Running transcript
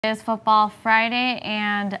It is Football Friday,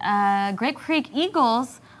 and Grape Creek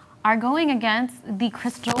Eagles are going against the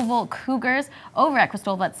Christoval Cougars over at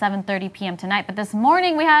Christoval at 7:30 p.m. tonight. But this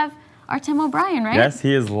morning we have our Tim O'Brien, right? Yes,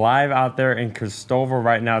 he is live out there in Christoval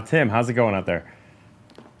right now. Tim, how's it going out there?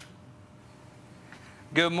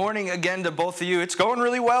 Good morning again to both of you. It's going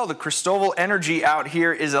really well. The Christoval energy out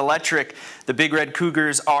here is electric. The Big Red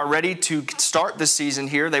Cougars are ready to start the season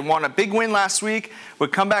here. They won a big win last week. We'll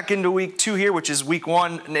come back into week 2 here, which is week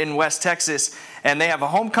 1 in West Texas. And they have a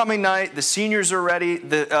homecoming night. The seniors are ready.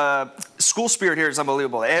 The school spirit here is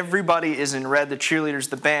unbelievable. Everybody is in red. The cheerleaders,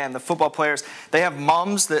 the band, the football players. They have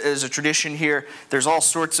mums. That is a tradition here. There's all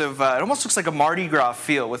sorts of, it almost looks like a Mardi Gras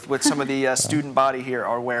feel with some of the student body here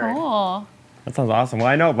are wearing. Cool. That sounds awesome. Well,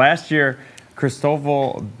 I know last year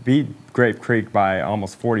Christoval beat Grape Creek by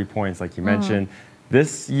almost 40 points, like you mentioned.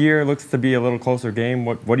 This year looks to be a little closer game.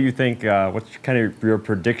 What do you think? What's kind of your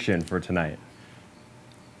prediction for tonight?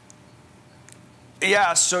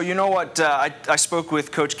 Yeah, so you know what, I spoke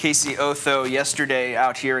with Coach Casey Otho yesterday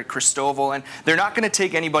out here at Christoval, and they're not going to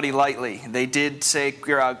take anybody lightly. They did say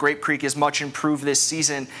Grape Creek is much improved this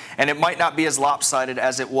season, and it might not be as lopsided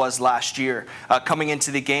as it was last year. Coming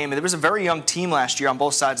into the game, there was a very young team last year on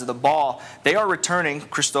both sides of the ball. They are returning,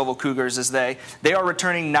 Christoval Cougars as they are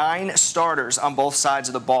returning 9 starters on both sides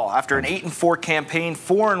of the ball. After an 8-4 campaign,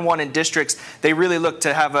 4-1 in districts, they really look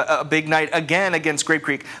to have a big night again against Grape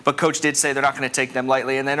Creek, but Coach did say they're not going to take them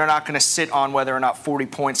lightly, and they're not going to sit on whether or not 40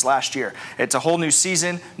 points last year. It's a whole new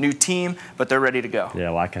season, new team, but they're ready to go. Yeah,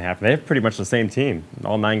 a lot can happen. They have pretty much the same team.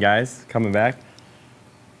 All 9 guys coming back.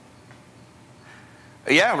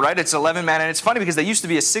 Yeah, right. It's 11-man, and it's funny because they used to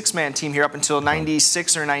be a 6-man team here up until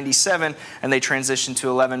 96 or 97, and they transitioned to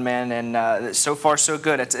 11-man, and so far so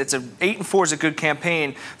good. It's 8-4 is a good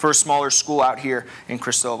campaign for a smaller school out here in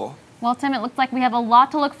Christoval. Well, Tim, it looks like we have a lot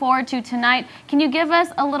to look forward to tonight. Can you give us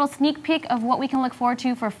a little sneak peek of what we can look forward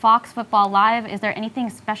to for Fox Football Live? Is there anything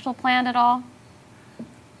special planned at all?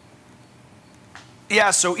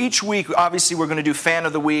 Yeah, so each week, obviously, we're going to do Fan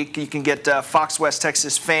of the Week. You can get Fox West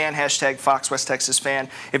Texas Fan, hashtag Fox West Texas Fan,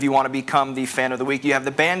 if you want to become the Fan of the Week. You have the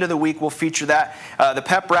Band of the Week. We'll feature that. The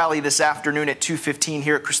pep rally this afternoon at 2:15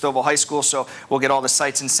 here at Christoval High School, so we'll get all the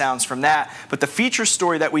sights and sounds from that. But the feature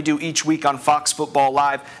story that we do each week on Fox Football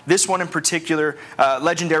Live, this one in particular,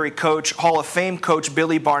 legendary coach, Hall of Fame coach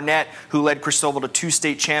Billy Barnett, who led Christoval to 2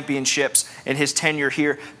 state championships in his tenure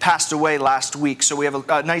here, passed away last week. So we have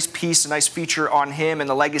a nice piece, a nice feature on him and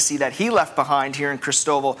the legacy that he left behind here in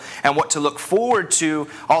Christoval. And what to look forward to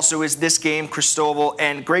also is this game, Christoval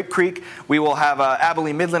and Grape Creek. We will have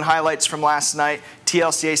Abilene Midland highlights from last night.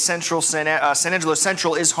 TLCA Central, San Angelo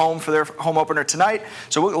Central is home for their home opener tonight.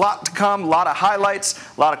 So a lot to come, a lot of highlights,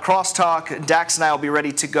 a lot of crosstalk. Dax and I will be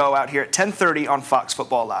ready to go out here at 10:30 on Fox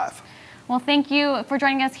Football Live. Well, thank you for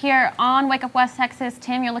joining us here on Wake Up West Texas.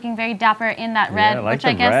 Tim, you're looking very dapper in that red, like which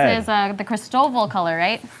I guess is the Christoval color,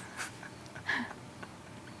 right?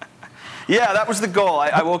 Yeah, that was the goal.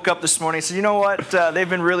 I woke up this morning and said, you know what, they've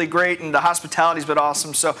been really great and the hospitality's been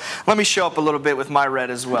awesome, so let me show up a little bit with my red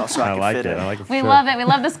as well so I can fit in. I like it. We love it. We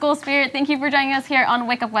love the school spirit. Thank you for joining us here on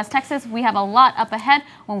Wake Up West Texas. We have a lot up ahead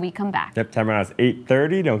when we come back. Yep, time right now is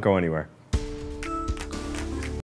 8:30. Don't go anywhere.